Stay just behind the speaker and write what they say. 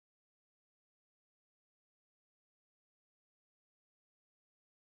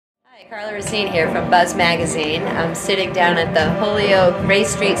Hi, Carla Racine here from Buzz Magazine. I'm sitting down at the Holyoke Ray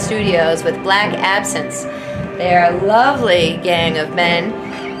Street Studios with Black Absence. They're a lovely gang of men.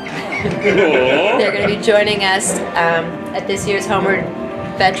 They're going to be joining us at this year's Homeward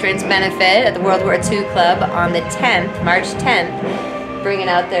Veterans Benefit at the World War II Club on the 10th, March 10th, bringing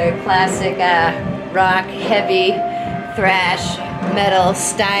out their classic rock, heavy, thrash, metal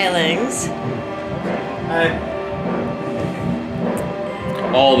stylings.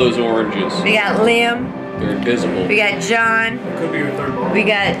 All those oranges. We got Liam. They're invisible. We got John. Could be your third ball. We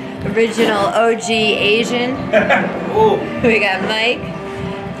got original OG Asian. We got Mike.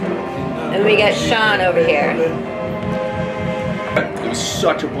 And we got Sean over here. It was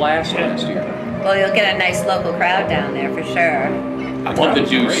such a blast last year. Well, you'll get a nice local crowd down there for sure. I love the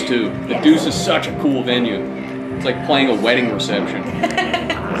Deuce too. The Deuce is such a cool venue. It's like playing a wedding reception.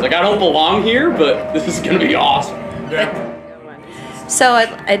 It's like, I don't belong here, but this is going to be awesome. Yeah. So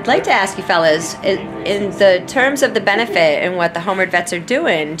I'd like to ask you fellas, in the terms of the benefit and what the Homeward Vets are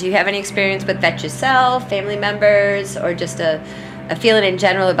doing, do you have any experience with vets yourself, family members, or just a feeling in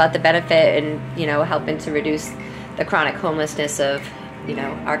general about the benefit and, you know, helping to reduce the chronic homelessness of, you know,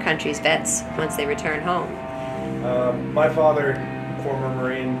 our country's vets once they return home? My father, former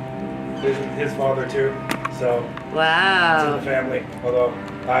Marine, his father too, so Wow. it's in the family, although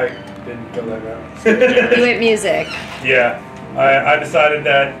I didn't go that route. You went music. Yeah, I decided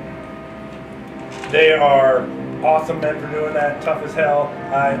that they are awesome men for doing that, tough as hell.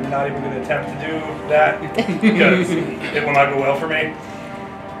 I'm not even going to attempt to do that because it will not go well for me.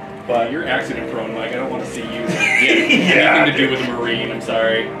 But You're accident prone, Mike. I don't want to see you yeah, anything to do with a Marine. I'm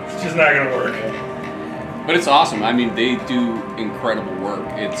sorry. it's just not going to work. But it's awesome. I mean, they do incredible work.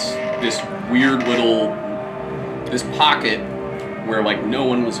 It's this weird little, this pocket where like no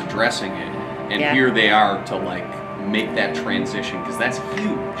one was addressing it. And Yeah. here they are to like make that transition, because that's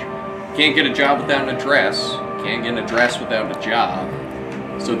huge. Can't get a job without an address. Can't get an address without a job.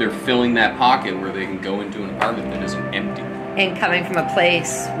 So they're filling that pocket where they can go into an apartment that isn't empty. And coming from a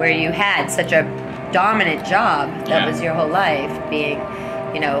place where you had such a dominant job, that Yeah. was your whole life, being,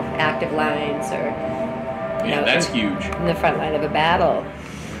 you know, active lines or, you know, That's huge. in the front line of a battle.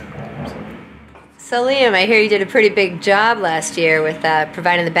 So Liam, I hear you did a pretty big job last year with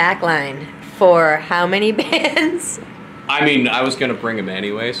providing the back line for how many bands? I mean, I was going to bring them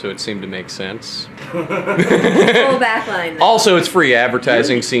anyway, so it seemed to make sense. Full back line. Also, it's free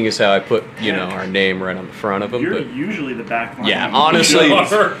advertising, seeing as how I put, you know, our name right on the front of them. You're But usually the back line. yeah, honestly,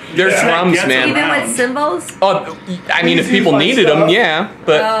 they're drums, Gets man. Even around. with cymbals? Oh, I mean, if Please people use my needed them, stuff. yeah.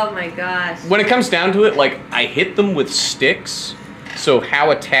 But Oh my gosh. when it comes down to it, like, I hit them with sticks, so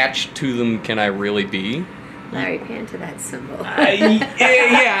how attached to them can I really be? Larry, pan to that cymbal.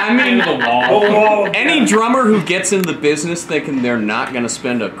 Yeah, I mean, Into the wall. Oh, any drummer who gets into the business thinking they're not going to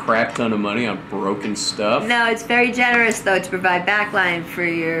spend a crap ton of money on broken stuff, No, it's very generous though to provide backline for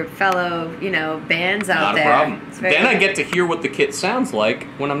your fellow, you know, bands out not a there. problem. It's very Then I get to hear what the kit sounds like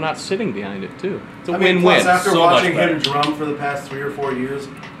when I'm not sitting behind it, too. It's a I mean, win-win. plus after So watching much him better. drum for the past 3 or 4 years,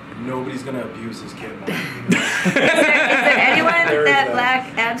 nobody's gonna abuse his kid more. Is there anyone There is that that.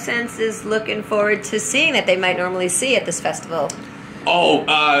 Black Absence is looking forward to seeing that they might normally see at this festival? Oh,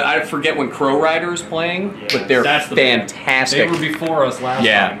 I forget when Crow Rider is playing, but they're That's the band. fantastic. They were before us last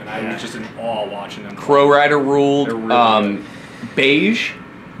Yeah. time, and I was just in awe watching them. Crow Rider ruled. They're really good. Beige,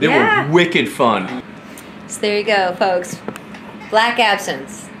 they Yeah. were wicked fun. So there you go, folks. Black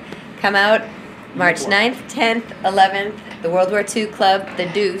Absence. Come out March 9th, 10th, 11th, the World War II Club, the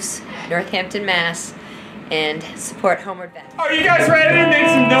Deuce, Northampton, Mass, and support Homeward Vets. Are you guys ready to make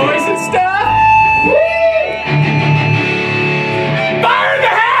some noise and stuff? Fire in the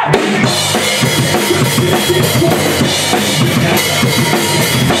hat!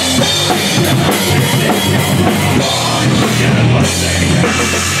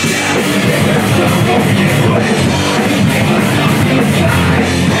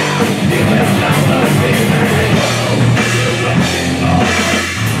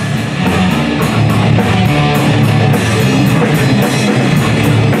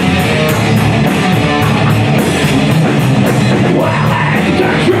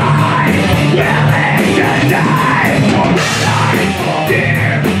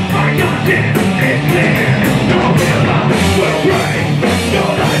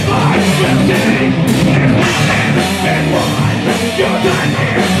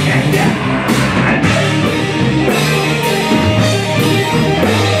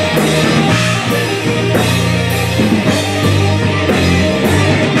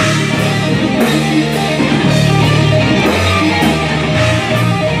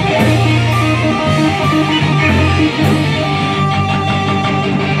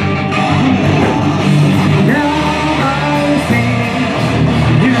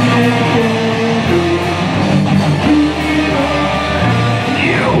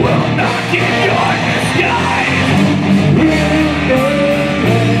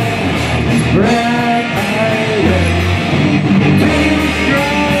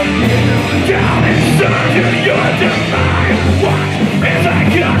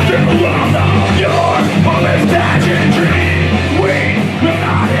 Yeah.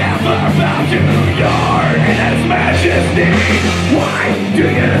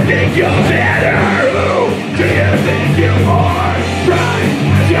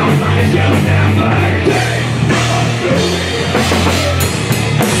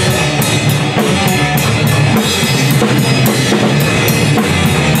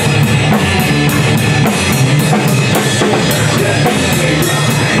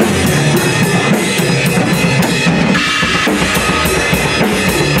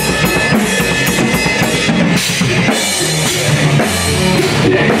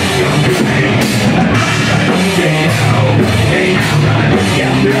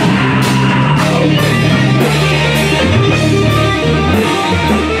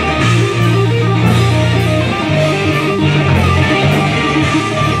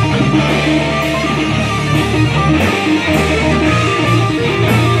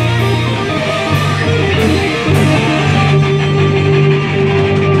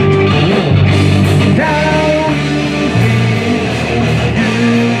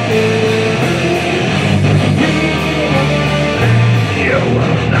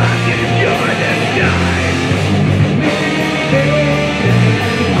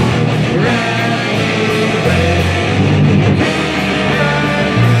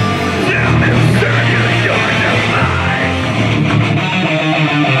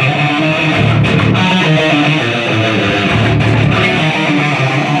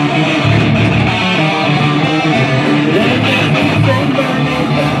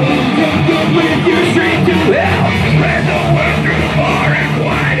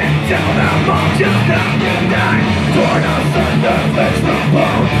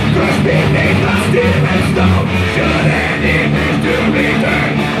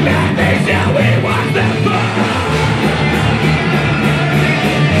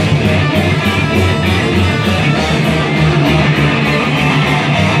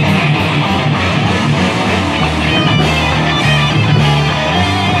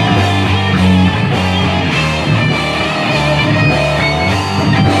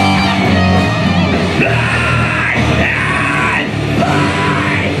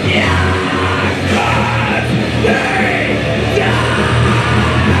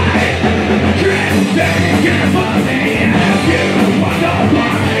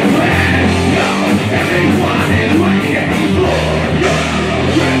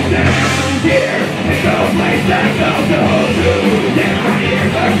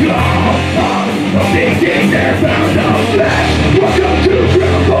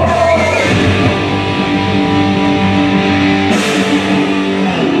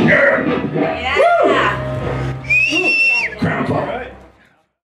 All right.